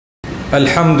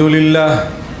الحمد لله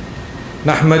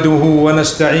نحمده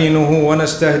ونستعينه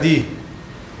ونستهديه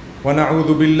ونعوذ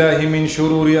بالله من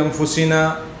شرور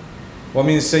أنفسنا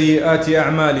ومن سيئات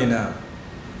أعمالنا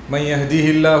من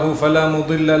يهديه الله فلا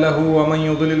مضل له ومن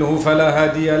يضلله فلا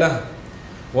هادي له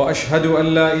وأشهد أن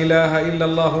لا إله إلا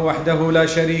الله وحده لا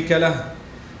شريك له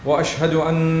وأشهد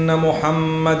أن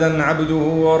محمدا عبده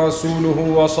ورسوله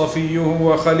وصفيه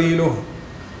وخليله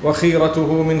وخيرته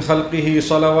من خلقه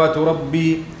صلوات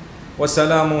ربي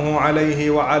وسلامه عليه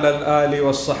وعلى الآل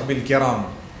والصحب الكرام.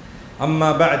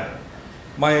 أما بعد,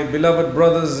 my beloved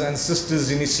brothers and sisters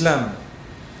in Islam,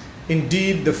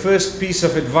 indeed the first piece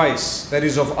of advice that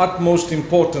is of utmost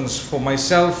importance for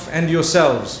myself and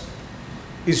yourselves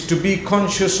is to be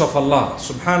conscious of Allah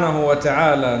subhanahu wa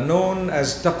ta'ala, known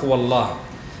as taqwallah.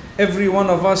 Every one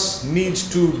of us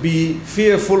needs to be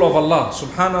fearful of Allah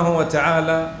subhanahu wa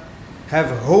ta'ala,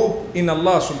 have hope in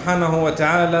Allah subhanahu wa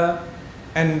ta'ala,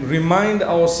 and remind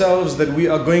ourselves that we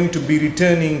are going to be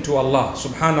returning to Allah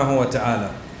subhanahu wa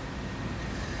ta'ala.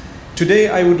 Today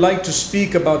I would like to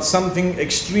speak about something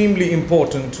extremely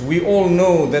important. We all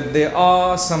know that there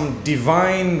are some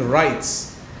divine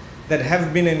rights that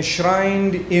have been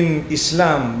enshrined in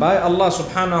Islam by Allah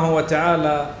subhanahu wa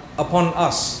ta'ala upon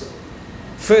us.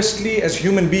 Firstly, as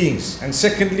human beings, and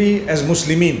secondly, as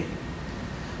Muslimin.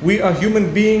 We are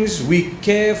human beings, we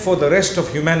care for the rest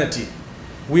of humanity.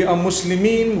 We are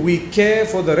Muslimin, we care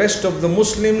for the rest of the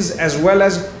Muslims as well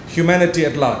as humanity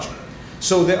at large.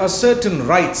 So there are certain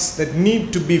rights that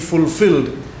need to be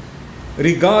fulfilled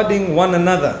regarding one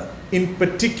another in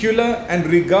particular, and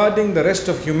regarding the rest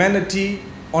of humanity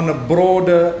on a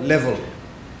broader level.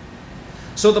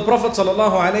 So the Prophet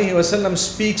ﷺ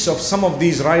speaks of some of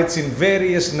these rights in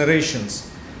various narrations.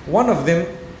 One of them,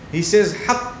 he says,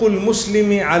 Haqqul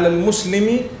Muslimi ala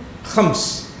al-Muslimi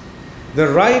khams. The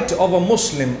right of a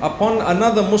Muslim upon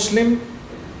another Muslim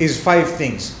is 5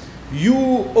 things. You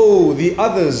owe the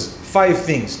others 5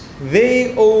 things.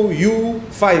 They owe you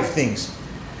 5 things.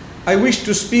 I wish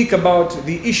to speak about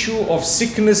the issue of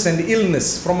sickness and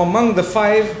illness. From among the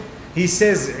 5, he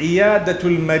says,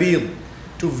 Iyadatul Marid,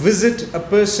 to visit a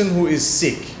person who is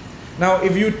sick. Now,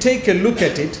 if you take a look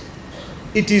at it,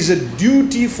 it is a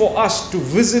duty for us to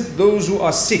visit those who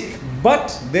are sick.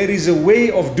 But there is a way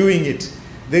of doing it.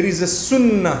 There is a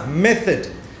sunnah method,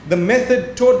 the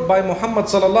method taught by Muhammad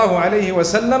sallallahu alaihi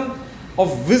wasallam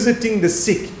of visiting the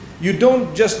sick. You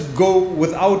don't just go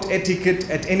without etiquette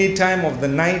at any time of the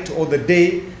night or the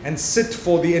day and sit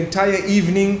for the entire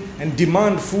evening and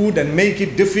demand food and make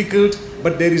it difficult,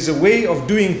 but there is a way of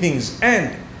doing things.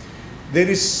 And there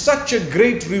is such a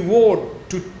great reward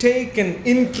to take an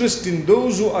interest in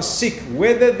those who are sick,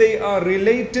 whether they are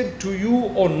related to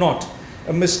you or not.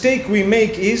 A mistake we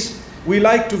make is we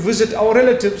like to visit our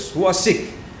relatives who are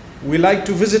sick. We like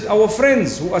to visit our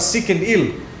friends who are sick and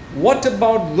ill. What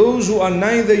about those who are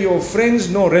neither your friends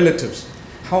nor relatives?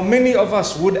 How many of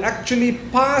us would actually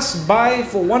pass by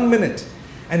for 1 minute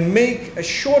and make a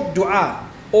short dua,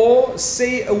 or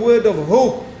say a word of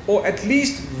hope, or at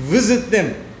least visit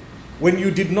them when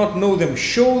you did not know them?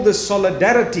 Show the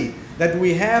solidarity that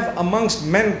we have amongst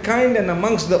mankind and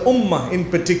amongst the Ummah in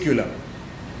particular.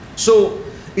 So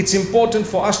it's important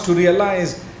for us to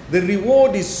realize the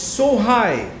reward is so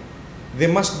high,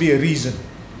 there must be a reason.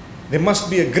 There must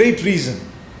be a great reason.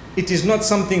 It is not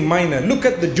something minor. Look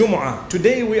at the Jum'ah.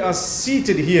 Today we are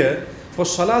seated here for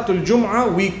Salatul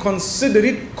Jum'ah. We consider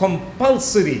it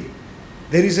compulsory.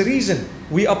 There is a reason.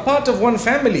 We are part of one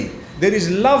family. There is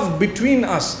love between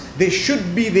us. There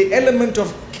should be the element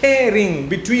of caring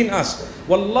between us.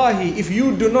 Wallahi, if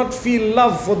you do not feel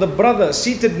love for the brother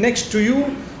seated next to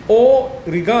you, or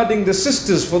regarding the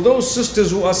sisters, for those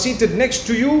sisters who are seated next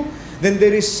to you, then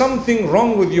there is something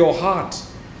wrong with your heart.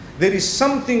 There is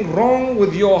something wrong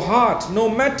with your heart. No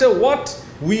matter what,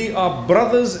 we are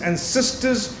brothers and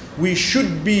sisters. We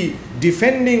should be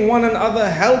defending one another,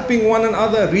 helping one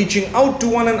another, reaching out to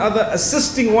one another,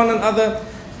 assisting one another,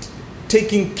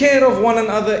 taking care of one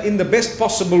another in the best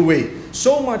possible way.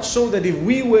 So much so that if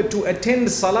we were to attend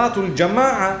Salatul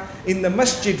Jama'ah in the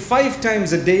masjid 5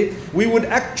 times a day, we would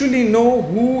actually know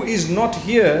who is not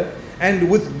here,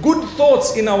 and with good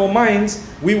thoughts in our minds,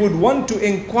 we would want to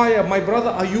inquire, my brother,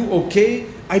 are you okay?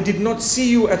 I did not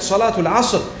see you at Salatul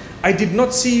Asr. I did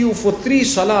not see you for 3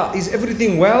 Salah. Is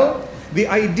everything well? The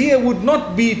idea would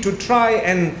not be to try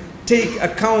and take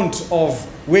account of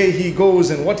where he goes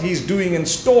and what he's doing and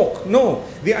stalk. No,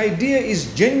 the idea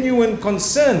is genuine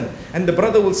concern. And the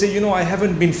brother will say, you know, I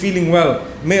haven't been feeling well.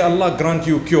 May Allah grant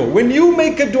you cure. When you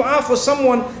make a dua for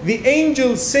someone, the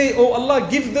angels say, oh Allah,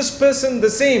 give this person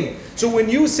the same. So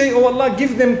when you say, oh Allah,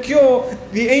 give them cure,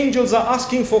 the angels are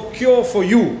asking for cure for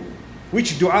you.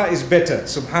 Which dua is better?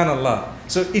 Subhanallah.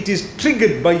 So it is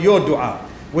triggered by your dua.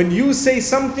 When you say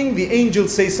something, the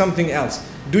angels say something else.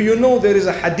 Do you know there is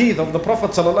a hadith of the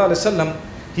Prophet ﷺ?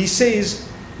 He says,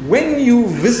 when you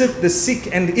visit the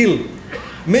sick and ill,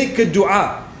 make a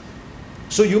dua.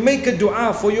 So you make a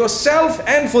dua for yourself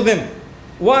and for them.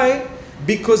 Why?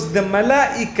 Because the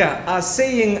malaika are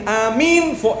saying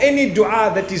Ameen for any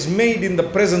dua that is made in the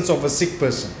presence of a sick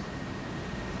person.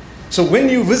 So when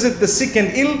you visit the sick and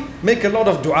ill, make a lot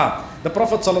of dua. The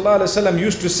Prophet ﷺ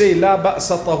used to say, La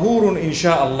ba'sa tahurun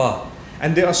insha'Allah.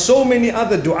 And there are so many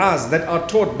other du'as that are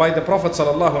taught by the Prophet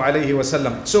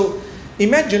ﷺ. So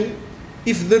imagine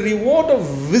if the reward of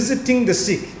visiting the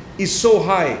sick is so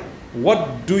high,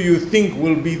 what do you think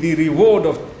will be the reward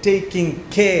of taking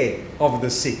care of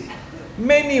the sick?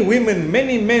 Many women,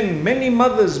 many men, many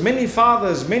mothers, many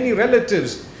fathers, many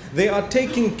relatives, they are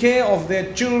taking care of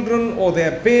their children or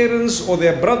their parents or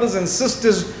their brothers and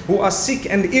sisters who are sick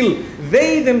and ill.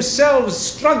 They themselves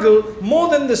struggle more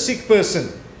than the sick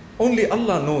person. Only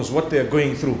Allah knows what they are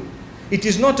going through. It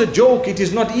is not a joke, it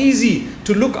is not easy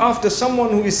to look after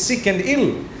someone who is sick and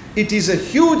ill. It is a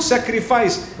huge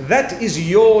sacrifice. That is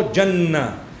your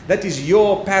Jannah. That is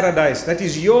your paradise. That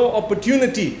is your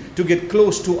opportunity to get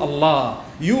close to Allah.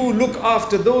 You look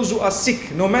after those who are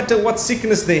sick, no matter what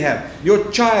sickness they have. Your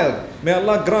child, may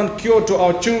Allah grant cure to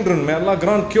our children. May Allah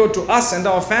grant cure to us and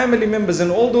our family members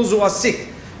and all those who are sick.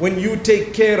 When you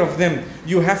take care of them,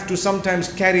 you have to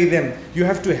sometimes carry them. You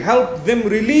have to help them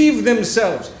relieve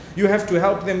themselves. You have to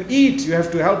help them eat. You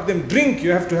have to help them drink.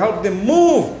 You have to help them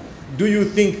move. Do you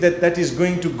think that that is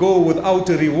going to go without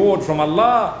a reward from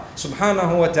Allah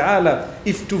subhanahu wa ta'ala?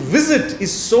 If to visit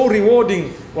is so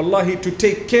rewarding, wallahi, to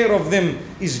take care of them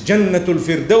is Jannatul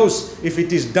Firdaus, if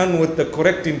it is done with the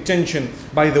correct intention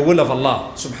by the will of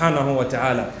Allah subhanahu wa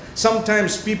ta'ala.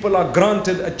 Sometimes people are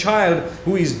granted a child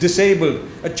who is disabled,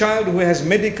 a child who has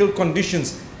medical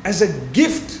conditions, as a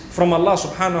gift from Allah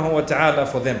subhanahu wa ta'ala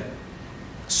for them,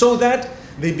 so that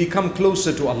they become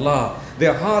closer to Allah.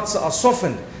 Their hearts are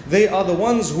softened. They are the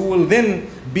ones who will then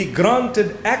be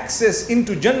granted access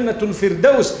into Jannatul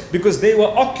Firdaus, because they were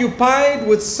occupied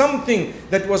with something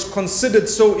that was considered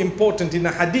so important. In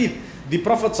a hadith, the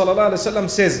Prophet ﷺ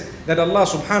says that Allah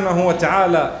subhanahu wa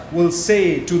ta'ala will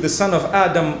say to the son of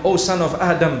Adam, O son of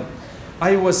Adam,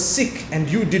 I was sick and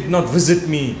you did not visit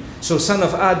me. So son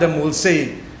of Adam will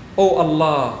say, O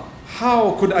Allah,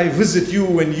 how could I visit you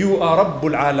when you are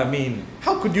Rabbul Alameen?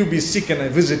 How could you be sick and I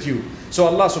visit you? So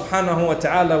Allah subhanahu wa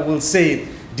ta'ala will say,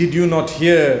 did you not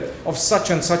hear of such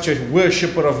and such a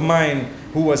worshipper of mine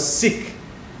who was sick?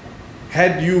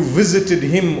 Had you visited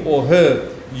him or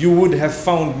her, you would have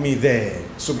found me there.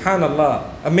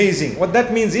 Subhanallah, amazing. What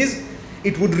that means is,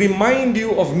 it would remind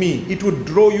you of me. It would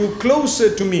draw you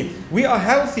closer to me. We are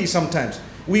healthy sometimes.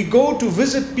 We go to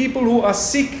visit people who are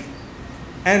sick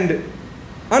and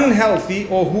unhealthy,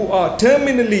 or who are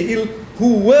terminally ill,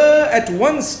 who were at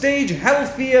one stage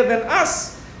healthier than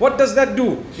us. What does that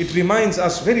do? It reminds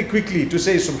us very quickly to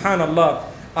say, Subhanallah,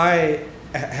 I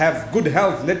have good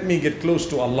health, let me get close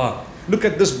to Allah. Look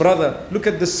at this brother, look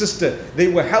at this sister. They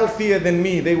were healthier than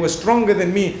me, they were stronger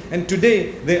than me, and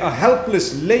today they are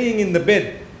helpless, laying in the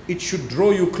bed. It should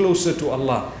draw you closer to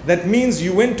Allah. That means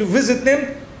you went to visit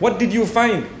them. What did you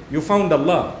find? You found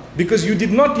Allah. Because you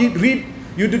did not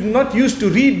used to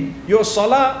read your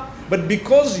salah, but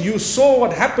because you saw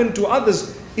what happened to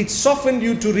others, it softened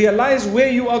you to realize where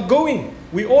you are going.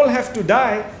 We all have to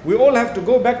die. We all have to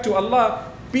go back to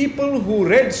Allah. People who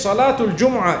read Salatul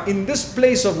Jum'ah in this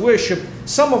place of worship,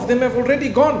 some of them have already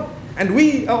gone. And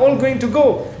we are all going to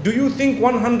go. Do you think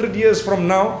 100 years from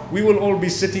now, we will all be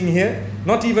sitting here?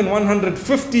 Not even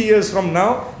 150 years from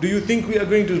now, do you think we are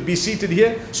going to be seated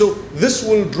here? So this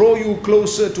will draw you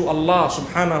closer to Allah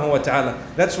subhanahu wa ta'ala.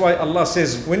 That's why Allah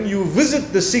says, when you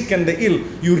visit the sick and the ill,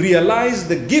 you realize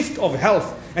the gift of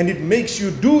health. And it makes you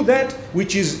do that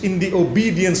which is in the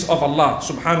obedience of Allah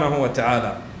subhanahu wa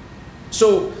ta'ala.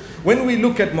 So when we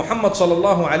look at Muhammad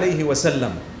sallallahu alayhi wa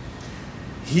sallam,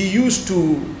 he used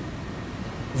to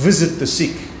visit the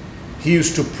sick. He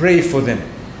used to pray for them.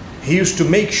 He used to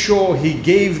make sure he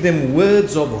gave them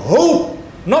words of hope,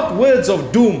 not words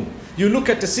of doom. You look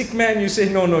at a sick man, you say,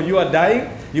 no, you are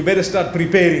dying. You better start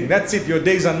preparing. That's it, your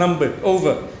days are numbered,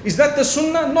 over. Is that the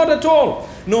sunnah? Not at all.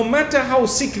 No matter how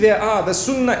sick they are, the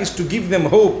sunnah is to give them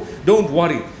hope. Don't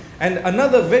worry. And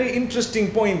another very interesting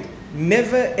point,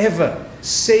 never ever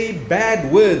say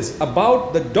bad words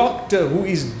about the doctor who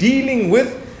is dealing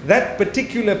with that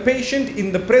particular patient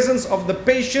in the presence of the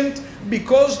patient,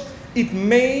 because it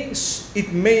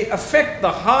may affect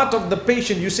the heart of the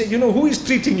patient. You say, you know, who is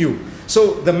treating you?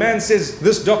 So the man says,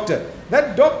 this doctor.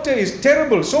 That doctor is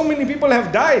terrible. So many people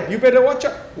have died. You better watch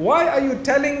out. Why are you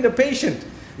telling the patient?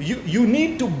 You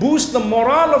need to boost the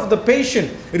morale of the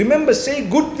patient. Remember, say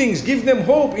good things. Give them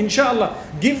hope, inshallah.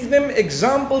 Give them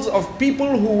examples of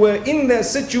people who were in their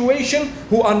situation,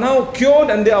 who are now cured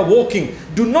and they are walking.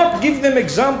 Do not give them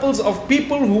examples of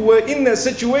people who were in their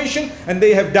situation and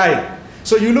they have died.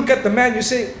 So you look at the man, you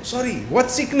say, sorry,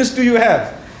 what sickness do you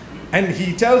have? And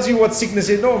he tells you what sickness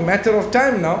is. No, matter of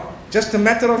time now. Just a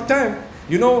matter of time.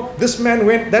 You know, this man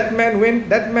went, that man went,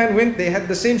 that man went. They had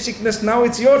the same sickness. Now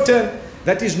it's your turn.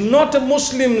 That is not a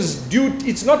Muslim's duty.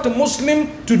 It's not a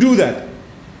Muslim to do that.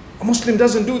 A Muslim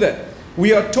doesn't do that.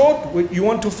 We are taught, you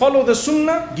want to follow the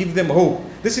Sunnah, give them hope.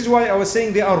 This is why I was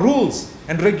saying there are rules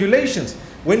and regulations.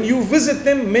 When you visit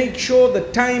them, make sure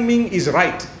the timing is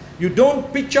right. You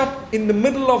don't pitch up in the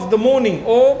middle of the morning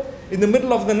or in the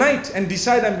middle of the night and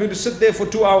decide I'm going to sit there for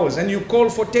 2 hours and you call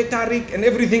for tetarik and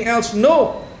everything else.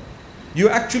 No. You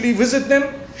actually visit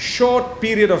them, short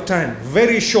period of time,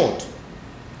 very short.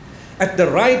 At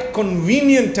the right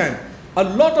convenient time. A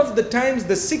lot of the times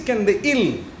the sick and the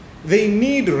ill, they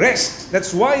need rest.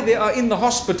 That's why they are in the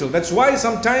hospital. That's why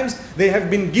sometimes they have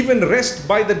been given rest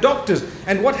by the doctors.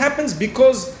 And what happens?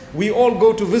 Because we all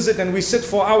go to visit and we sit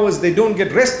for hours, they don't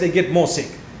get rest, they get more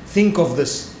sick. Think of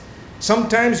this.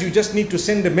 Sometimes you just need to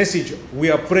send a message,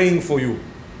 we are praying for you.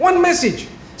 One message.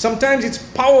 Sometimes it's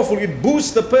powerful, it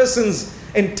boosts the person's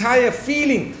entire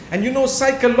feeling. And you know,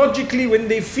 psychologically, when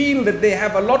they feel that they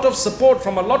have a lot of support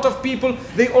from a lot of people,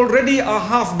 they already are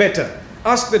half better.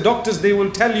 Ask the doctors, they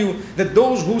will tell you that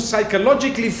those who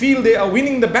psychologically feel they are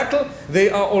winning the battle,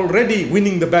 they are already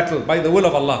winning the battle by the will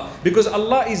of Allah. Because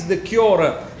Allah is the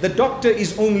curer. The doctor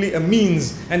is only a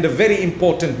means, and a very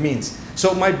important means.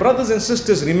 So my brothers and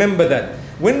sisters, remember that.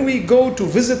 When we go to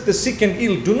visit the sick and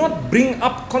ill, do not bring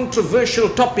up controversial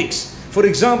topics. For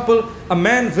example, a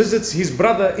man visits his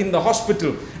brother in the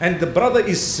hospital and the brother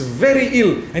is very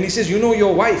ill and he says, you know,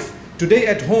 your wife today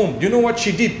at home, you know what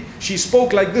she did? She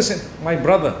spoke like this. And my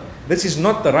brother, this is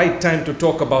not the right time to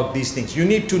talk about these things. You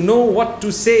need to know what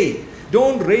to say.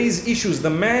 Don't raise issues. The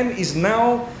man is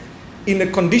now in a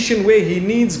condition where he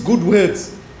needs good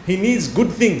words. He needs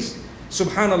good things.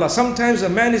 Subhanallah, sometimes a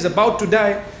man is about to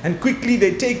die and quickly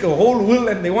they take a whole will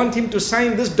and they want him to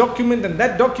sign this document and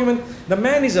that document. The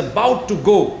man is about to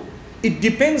go. It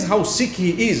depends how sick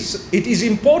he is. It is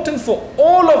important for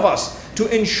all of us to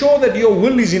ensure that your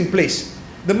will is in place.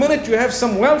 The minute you have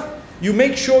some wealth, you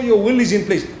make sure your will is in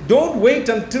place. Don't wait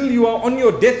until you are on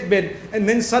your deathbed and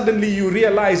then suddenly you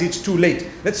realize it's too late.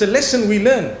 That's a lesson we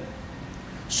learn.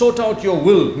 Sort out your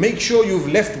will. Make sure you've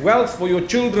left wealth for your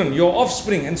children, your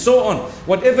offspring, and so on.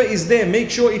 Whatever is there, make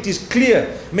sure it is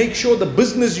clear. Make sure the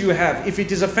business you have, if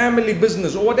it is a family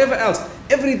business or whatever else,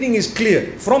 everything is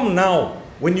clear from now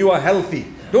when you are healthy.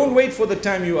 Don't wait for the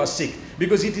time you are sick,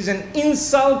 because it is an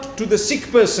insult to the sick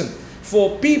person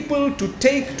for people to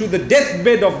take to the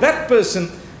deathbed of that person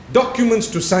documents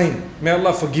to sign. May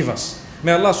Allah forgive us.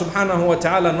 May Allah subhanahu wa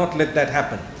ta'ala not let that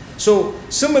happen. So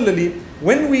similarly,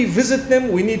 when we visit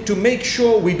them, we need to make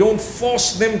sure we don't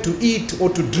force them to eat or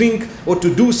to drink or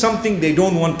to do something they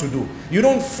don't want to do. You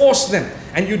don't force them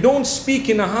and you don't speak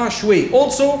in a harsh way.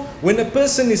 Also, when a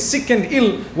person is sick and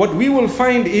ill, what we will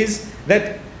find is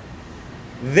that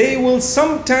they will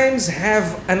sometimes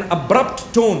have an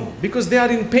abrupt tone because they are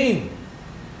in pain.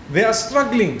 They are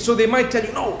struggling. So they might tell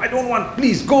you, no, I don't want,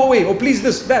 please go away, or please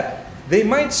this, that. They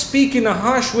might speak in a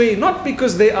harsh way, not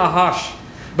because they are harsh,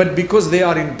 but because they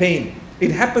are in pain. It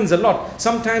happens a lot.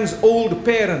 Sometimes old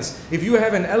parents, if you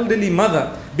have an elderly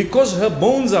mother, because her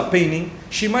bones are paining,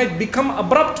 she might become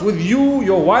abrupt with you,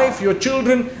 your wife, your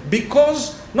children,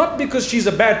 because, not because she's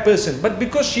a bad person, but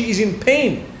because she is in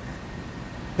pain.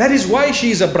 That is why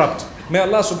she is abrupt. May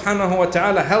Allah subhanahu wa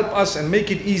ta'ala help us and make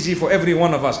it easy for every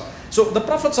one of us. So the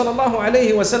Prophet sallallahu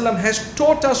alaihi wasallam has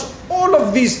taught us all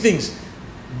of these things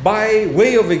by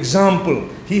way of example.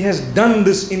 He has done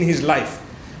this in his life.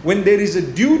 When there is a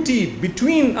duty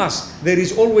between us, there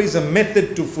is always a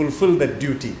method to fulfill that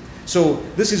duty. So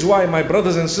this is why, my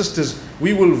brothers and sisters,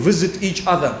 we will visit each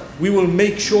other. We will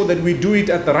make sure that we do it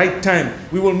at the right time.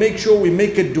 We will make sure we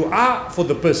make a dua for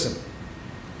the person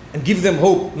and give them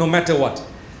hope no matter what.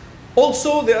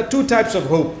 Also, there are two types of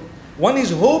hope. One is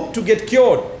hope to get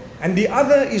cured, and the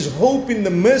other is hope in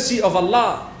the mercy of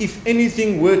Allah if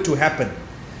anything were to happen.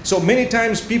 So many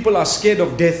times people are scared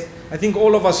of death. I think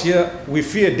all of us here, we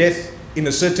fear death in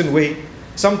a certain way.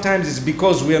 Sometimes it's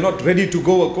because we are not ready to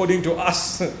go according to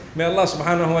us. May Allah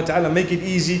subhanahu wa ta'ala make it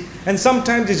easy. And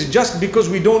sometimes it's just because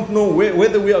we don't know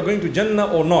whether we are going to Jannah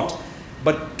or not.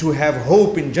 But to have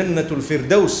hope in Jannatul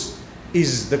Firdaus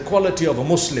is the quality of a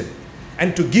Muslim.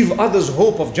 And to give others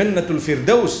hope of Jannatul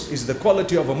Firdaus is the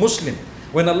quality of a Muslim.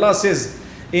 When Allah says,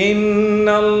 إِنَّ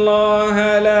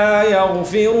اللَّهَ لَا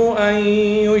يَغْفِرُ أَن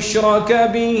يُشْرَكَ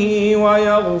بِهِ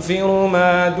وَيَغْفِرُ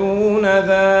مَا دُونَ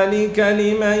ذَلِكَ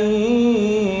لِمَن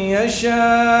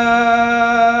يَشَاءُ.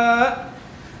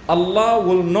 Allah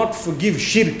will not forgive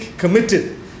shirk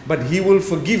committed, but He will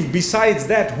forgive besides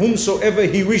that whomsoever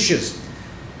He wishes.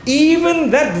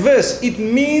 Even that verse, it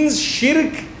means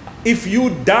shirk if you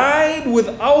died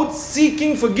without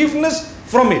seeking forgiveness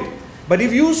from it. But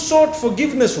if you sought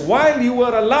forgiveness while you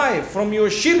were alive from your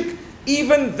shirk,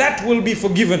 even that will be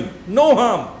forgiven. No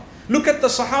harm. Look at the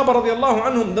Sahaba radiallahu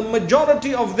anhum. The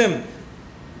majority of them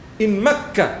in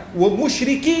Mecca were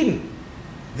mushrikeen.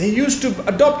 They used to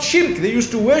adopt shirk. They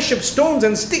used to worship stones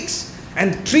and sticks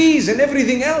and trees and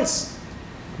everything else.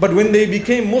 But when they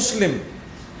became Muslim,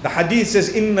 the hadith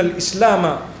says, إِنَّ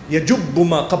الْإِسْلَامَ يَجُبُّ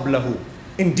مَا قَبْلَهُ.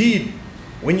 Indeed,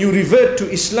 when you revert to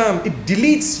Islam, it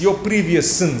deletes your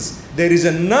previous sins. There is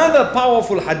another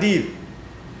powerful hadith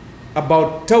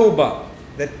about tawbah,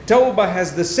 that tawbah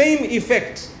has the same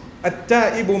effect.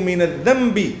 At-ta'ibu min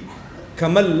al-dhanbi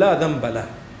kamal la dhanba lah.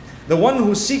 The one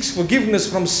who seeks forgiveness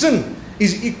from sin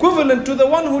is equivalent to the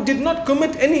one who did not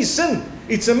commit any sin.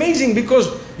 It's amazing because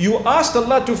you asked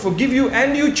Allah to forgive you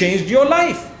and you changed your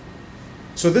life.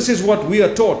 So this is what we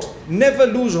are taught. Never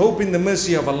lose hope in the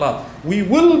mercy of Allah. We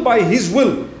will, by His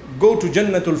will, go to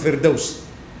Jannatul Firdaus.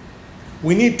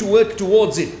 We need to work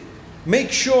towards it.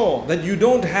 Make sure that you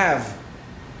don't have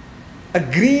a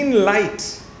green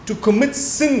light to commit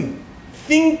sin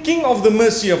thinking of the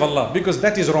mercy of Allah, because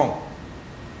that is wrong.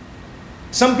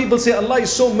 Some people say, Allah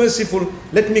is so merciful,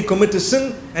 let me commit a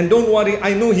sin and don't worry,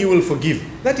 I know He will forgive.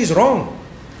 That is wrong.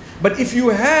 But if you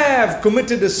have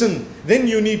committed a sin, then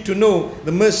you need to know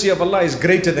the mercy of Allah is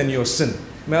greater than your sin.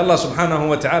 May Allah subhanahu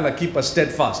wa ta'ala keep us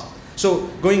steadfast. So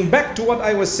going back to what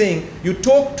I was saying, you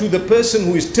talk to the person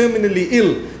who is terminally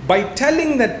ill by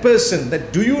telling that person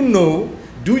that do you know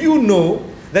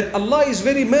that Allah is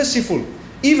very merciful.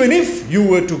 Even if you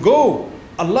were to go,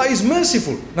 Allah is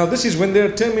merciful. Now this is when they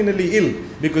are terminally ill,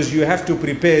 because you have to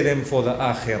prepare them for the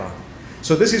akhirah.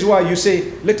 So this is why you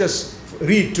say, let us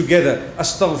read together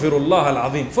Astaghfirullah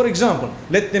al-Azim. For example,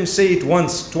 let them say it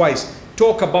once, twice.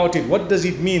 Talk about it. What does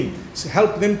it mean?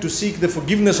 Help them to seek the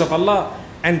forgiveness of Allah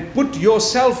and put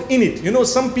yourself in it. You know,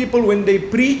 some people when they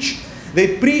preach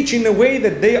in a way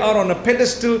that they are on a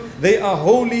pedestal, they are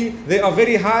holy, they are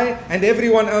very high, and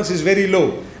everyone else is very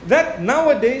low. That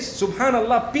nowadays,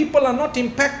 subhanallah, people are not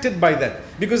impacted by that,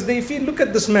 because they feel, look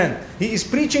at this man, he is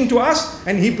preaching to us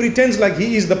and he pretends like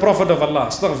he is the Prophet of Allah.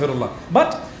 Astaghfirullah.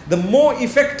 But the more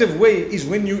effective way is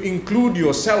when you include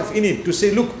yourself in it, to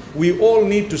say, look, we all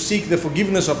need to seek the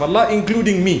forgiveness of Allah,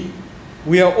 including me.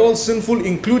 We are all sinful,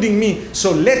 including me. So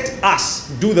let us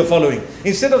do the following.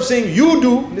 Instead of saying you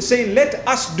do, say let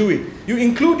us do it. You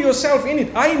include yourself in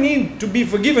it. I need to be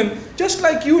forgiven just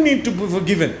like you need to be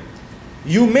forgiven.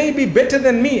 You may be better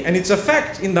than me, and it's a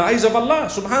fact in the eyes of Allah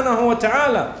subhanahu wa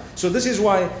ta'ala. So this is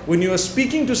why when you are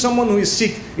speaking to someone who is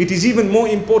sick, it is even more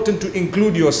important to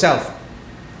include yourself.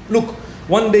 Look,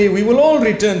 one day we will all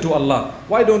return to Allah.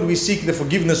 Why don't we seek the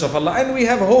forgiveness of Allah? And we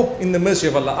have hope in the mercy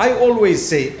of Allah. I always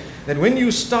say that when you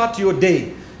start your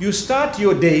day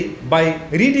by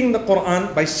reading the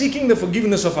Quran, by seeking the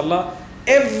forgiveness of Allah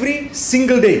every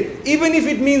single day, even if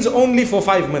it means only for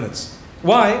 5 minutes.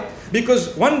 Why?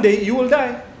 Because one day you will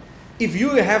die. If you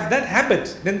have that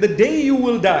habit, then the day you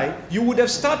will die, you would have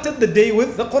started the day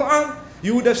with the Quran.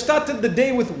 You would have started the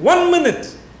day with 1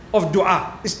 minute of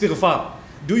dua, istighfar.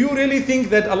 Do you really think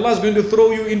that Allah is going to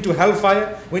throw you into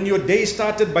hellfire when your day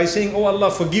started by saying, oh Allah,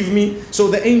 forgive me? So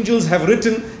the angels have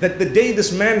written that the day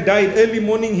this man died early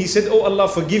morning, he said, oh Allah,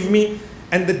 forgive me.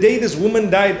 And the day this woman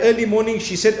died early morning,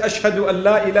 she said, Ashhadu an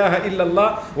la ilaha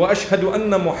illallah wa ashhadu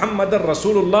anna Muhammadan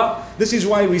Rasulullah. This is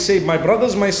why we say, my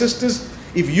brothers, my sisters,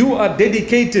 if you are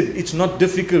dedicated, it's not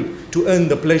difficult to earn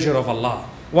the pleasure of Allah.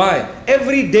 Why?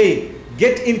 Every day,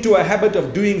 get into a habit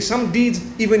of doing some deeds,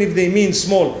 even if they mean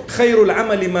small. Khayrul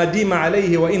amali ma dima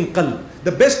alayhi wa in qal.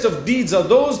 The best of deeds are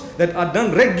those that are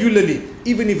done regularly,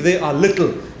 even if they are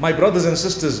little. My brothers and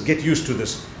sisters, get used to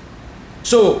this.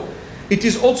 So, it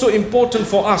is also important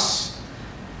for us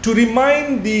to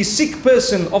remind the sick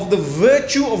person of the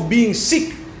virtue of being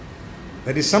sick.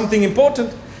 That is something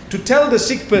important. To tell the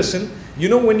sick person You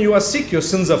know, when you are sick, your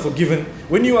sins are forgiven.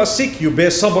 When you are sick, you bear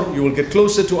sabr, you will get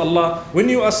closer to Allah. When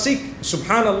you are sick,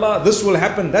 subhanallah, this will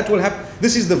happen, that will happen.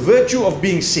 This is the virtue of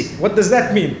being sick. What does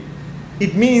that mean?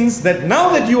 It means that now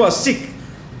that you are sick,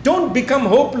 don't become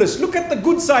hopeless. Look at the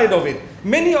good side of it.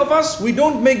 Many of us, we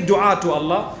don't make dua to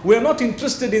Allah. We are not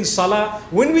interested in salah.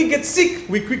 When we get sick,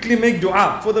 we quickly make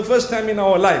dua for the first time in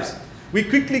our lives. We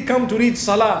quickly come to read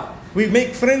salah. We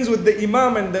make friends with the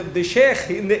imam and the sheikh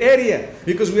in the area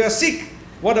because we are sick.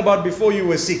 What about before you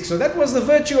were sick? So that was the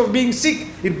virtue of being sick.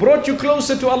 It brought you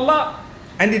closer to Allah.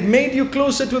 And it made you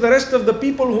closer to the rest of the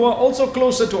people who are also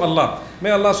closer to Allah.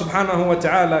 May Allah subhanahu wa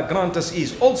ta'ala grant us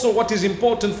ease. Also, what is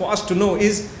important for us to know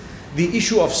is the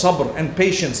issue of sabr and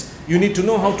patience. You need to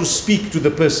know how to speak to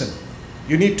the person.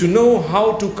 You need to know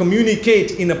how to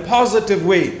communicate in a positive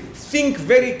way. Think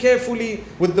very carefully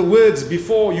with the words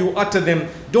before you utter them.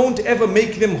 Don't ever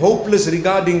make them hopeless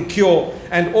regarding cure,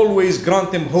 and always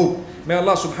grant them hope. May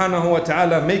Allah subhanahu wa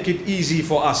ta'ala make it easy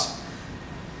for us.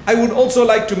 I would also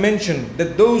like to mention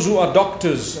that those who are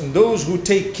doctors and those who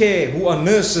take care, who are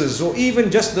nurses, or even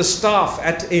just the staff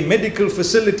at a medical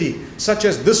facility such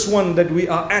as this one that we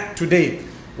are at today,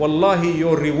 wallahi,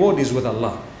 your reward is with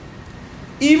Allah.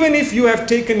 Even if you have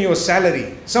taken your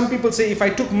salary, some people say, if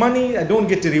I took money, I don't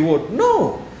get a reward.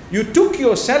 No, you took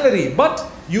your salary, but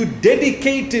you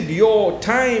dedicated your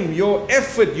time, your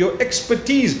effort, your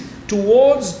expertise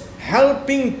towards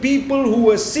helping people who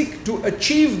are sick to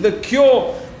achieve the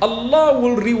cure. Allah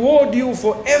will reward you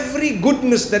for every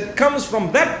goodness that comes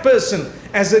from that person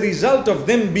as a result of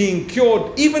them being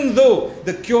cured, even though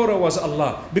the curer was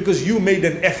Allah, because you made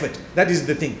an effort. That is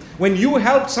the thing. When you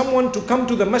help someone to come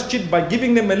to the masjid by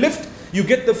giving them a lift, you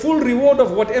get the full reward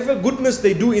of whatever goodness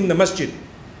they do in the masjid.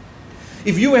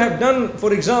 If you have done,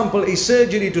 for example, a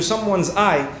surgery to someone's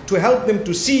eye to help them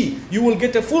to see, you will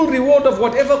get a full reward of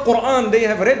whatever Quran they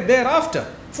have read thereafter.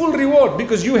 Full reward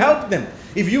because you helped them.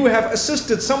 If you have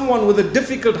assisted someone with a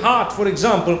difficult heart, for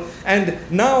example, and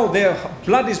now their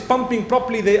blood is pumping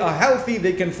properly, they are healthy,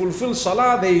 they can fulfill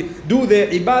salah, they do their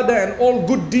ibadah and all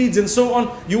good deeds and so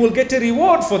on, you will get a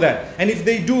reward for that. And if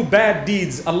they do bad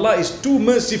deeds, Allah is too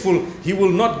merciful. He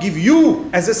will not give you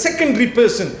as a secondary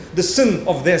person the sin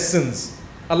of their sins.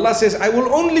 Allah says, I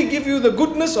will only give you the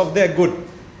goodness of their good,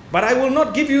 but I will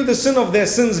not give you the sin of their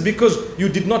sins because you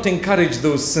did not encourage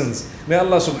those sins. May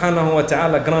Allah subhanahu wa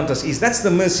ta'ala grant us ease. That's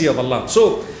the mercy of Allah.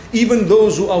 So even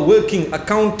those who are working,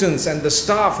 accountants and the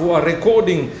staff who are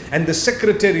recording and the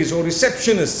secretaries or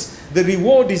receptionists, the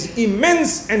reward is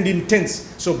immense and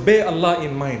intense. So bear Allah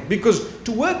in mind, because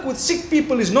to work with sick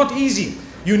people is not easy.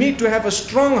 You need to have a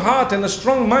strong heart and a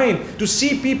strong mind to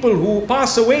see people who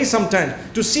pass away sometimes,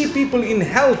 to see people in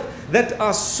health that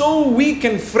are so weak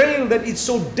and frail that it's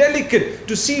so delicate,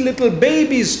 to see little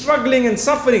babies struggling and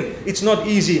suffering. It's not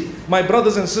easy. My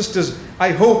brothers and sisters,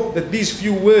 I hope that these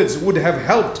few words would have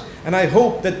helped, and I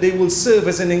hope that they will serve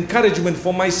as an encouragement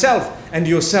for myself and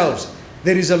yourselves.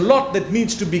 There is a lot that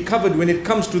needs to be covered when it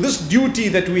comes to this duty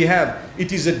that we have.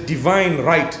 It is a divine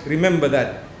right, remember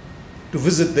that, to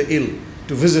visit the ill,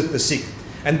 to visit the sick.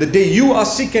 And the day you are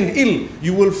sick and ill,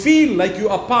 you will feel like you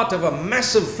are part of a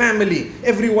massive family.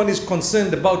 Everyone is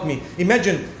concerned about me.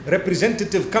 Imagine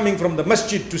representative coming from the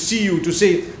masjid to see you, to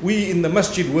say, we in the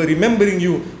masjid were remembering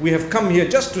you. We have come here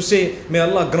just to say, may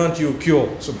Allah grant you a cure.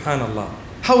 Subhanallah.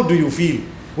 How do you feel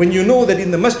when you know that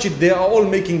in the masjid they are all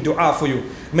making dua for you?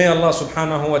 May Allah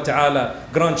subhanahu wa ta'ala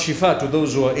grant shifa to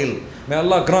those who are ill. May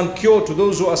Allah grant cure to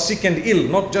those who are sick and ill,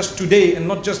 not just today and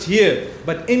not just here,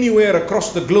 but anywhere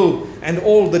across the globe and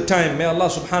all the time. May Allah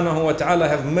subhanahu wa ta'ala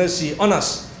have mercy on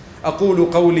us. أقول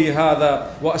قولي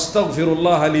هذا وأستغفر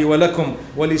الله لي ولكم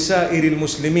ولسائر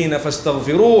المسلمين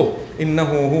فاستغفروه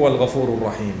إنه هو الغفور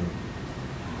الرحيم.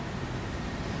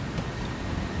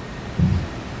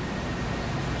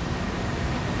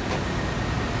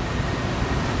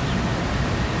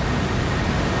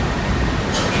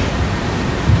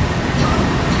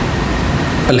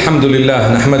 الحمد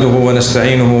لله نحمده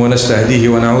ونستعينه ونستهديه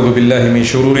ونعوذ بالله من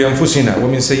شرور أنفسنا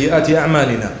ومن سيئات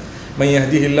أعمالنا من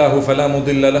يهده الله فلا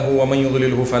مضل له ومن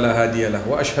يضلله فلا هادي له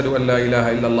وأشهد أن لا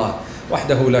إله إلا الله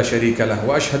وحده لا شريك له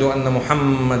وأشهد أن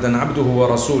محمدا عبده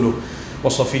ورسوله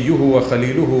وصفيه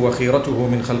وخليله وخيرته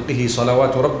من خلقه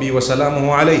صلوات ربي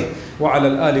وسلامه عليه وعلى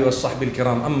الآل والصحب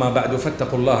الكرام أما بعد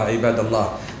فاتقوا الله عباد الله.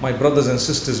 My brothers and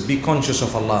sisters, be conscious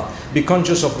of Allah. Be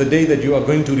conscious of the day that you are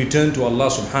going to return to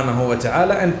Allah subhanahu wa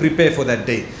ta'ala and prepare for that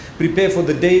day. prepare for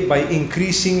the day by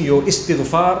increasing your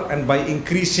istighfar and by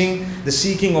increasing the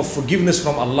seeking of forgiveness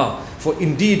from Allah. For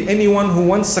indeed, anyone who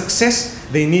wants success,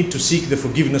 they need to seek the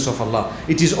forgiveness of Allah.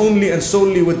 It is only and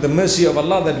solely with the mercy of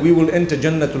Allah that we will enter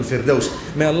Jannatul Firdaus.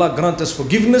 May Allah grant us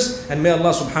forgiveness, and may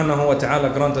Allah subhanahu wa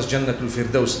ta'ala grant us Jannatul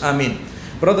Firdaus. Ameen.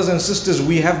 Brothers and sisters,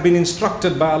 we have been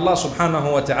instructed by Allah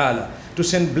subhanahu wa ta'ala to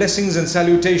send blessings and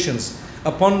salutations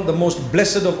upon the most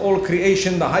blessed of all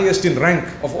creation, the highest in rank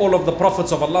of all of the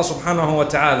prophets of Allah subhanahu wa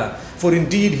ta'ala. For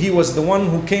indeed, he was the one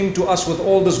who came to us with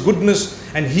all this goodness,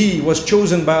 and he was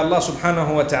chosen by Allah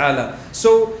subhanahu wa ta'ala.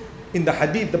 So in the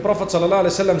hadith, the Prophet sallallahu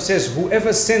alaihi wasallam says,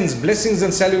 whoever sends blessings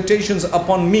and salutations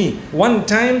upon me one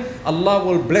time, Allah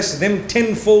will bless them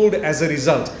tenfold as a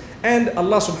result. And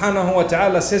Allah subhanahu wa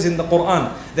ta'ala says in the Quran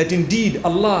that indeed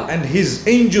Allah and His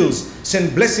angels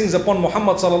send blessings upon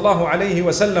Muhammad sallallahu alayhi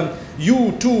wasallam.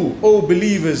 You too, O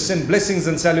believers, send blessings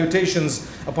and salutations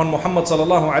upon Muhammad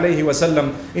sallallahu alayhi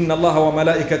wasallam. Inna Allah wa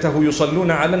malaikatahu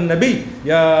yusalluna ala nabi.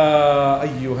 Ya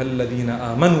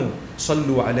ayyuhalladhina amanu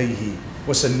sallu alayhi wa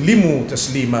sallimu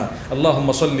taslima.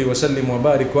 Allahumma salli wa sallim wa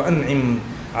barik wa an'im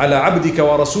على عبدك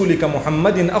ورسولك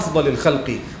محمد أفضل الخلق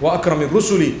وأكرم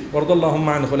الرسل وارض اللهم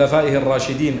عن خلفائه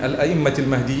الراشدين الأئمة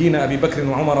المهديين أبي بكر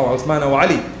وعمر وعثمان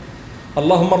وعلي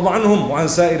اللهم ارض عنهم وعن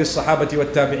سائر الصحابة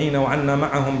والتابعين وعنا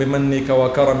معهم بمنك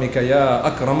وكرمك يا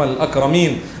أكرم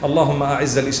الأكرمين. اللهم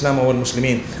أعز الإسلام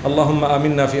والمسلمين. اللهم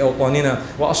آمنا في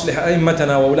أوطاننا وأصلح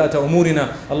أئمتنا وولاة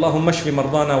أمورنا. اللهم اشف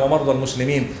مرضانا ومرضى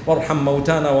المسلمين وارحم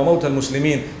موتانا وموتى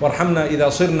المسلمين وارحمنا إذا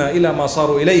صرنا إلى ما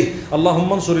صاروا إليه.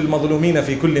 اللهم انصر المظلومين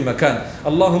في كل مكان.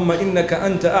 اللهم إنك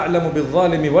أنت أعلم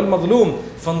بالظالم والمظلوم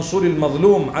فانصر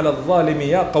المظلوم على الظالم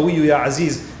يا قوي يا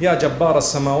عزيز يا جبار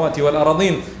السماوات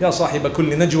والأراضين يا صاحب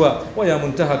كل نجوى ويا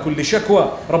منتهى كل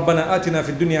شكوى. ربنا آتنا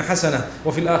في الدنيا حسنة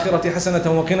وفي الآخرة حسنة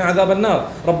وقنا عذاب النار.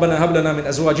 ربنا هب لنا من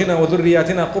أزواجنا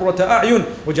وذرياتنا قرة أعين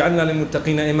واجعلنا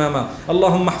للمتقين إماما.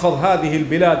 اللهم احفظ هذه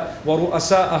البلاد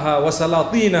ورؤساءها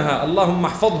وسلاطينها. اللهم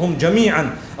احفظهم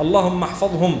جميعا. اللهم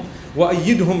احفظهم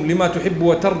وأيدهم لما تحب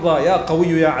وترضى يا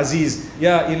قوي يا عزيز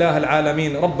يا إله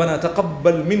العالمين. ربنا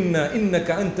تقبل منا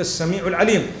إنك أنت السميع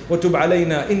العليم وتب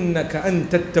علينا إنك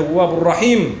أنت التواب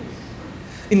الرحيم.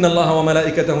 إن الله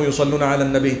وملائكته يصلون على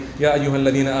النبي يا أيها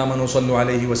الذين آمنوا صلوا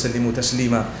عليه وسلموا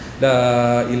تسليما. لا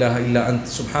إله إلا أنت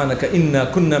سبحانك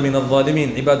إنا كنا من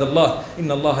الظالمين. عباد الله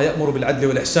إن الله يأمر بالعدل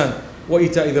والإحسان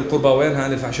وإيتاء ذي القربى وينهى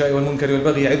عن الفحشاء والمنكر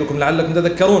والبغي يعظكم لعلكم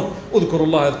تذكرون. اذكروا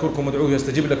الله يذكركم وادعوه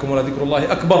يستجب لكم ولذكر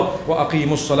الله أكبر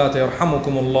وأقيموا الصلاة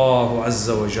يرحمكم الله عز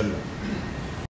وجل.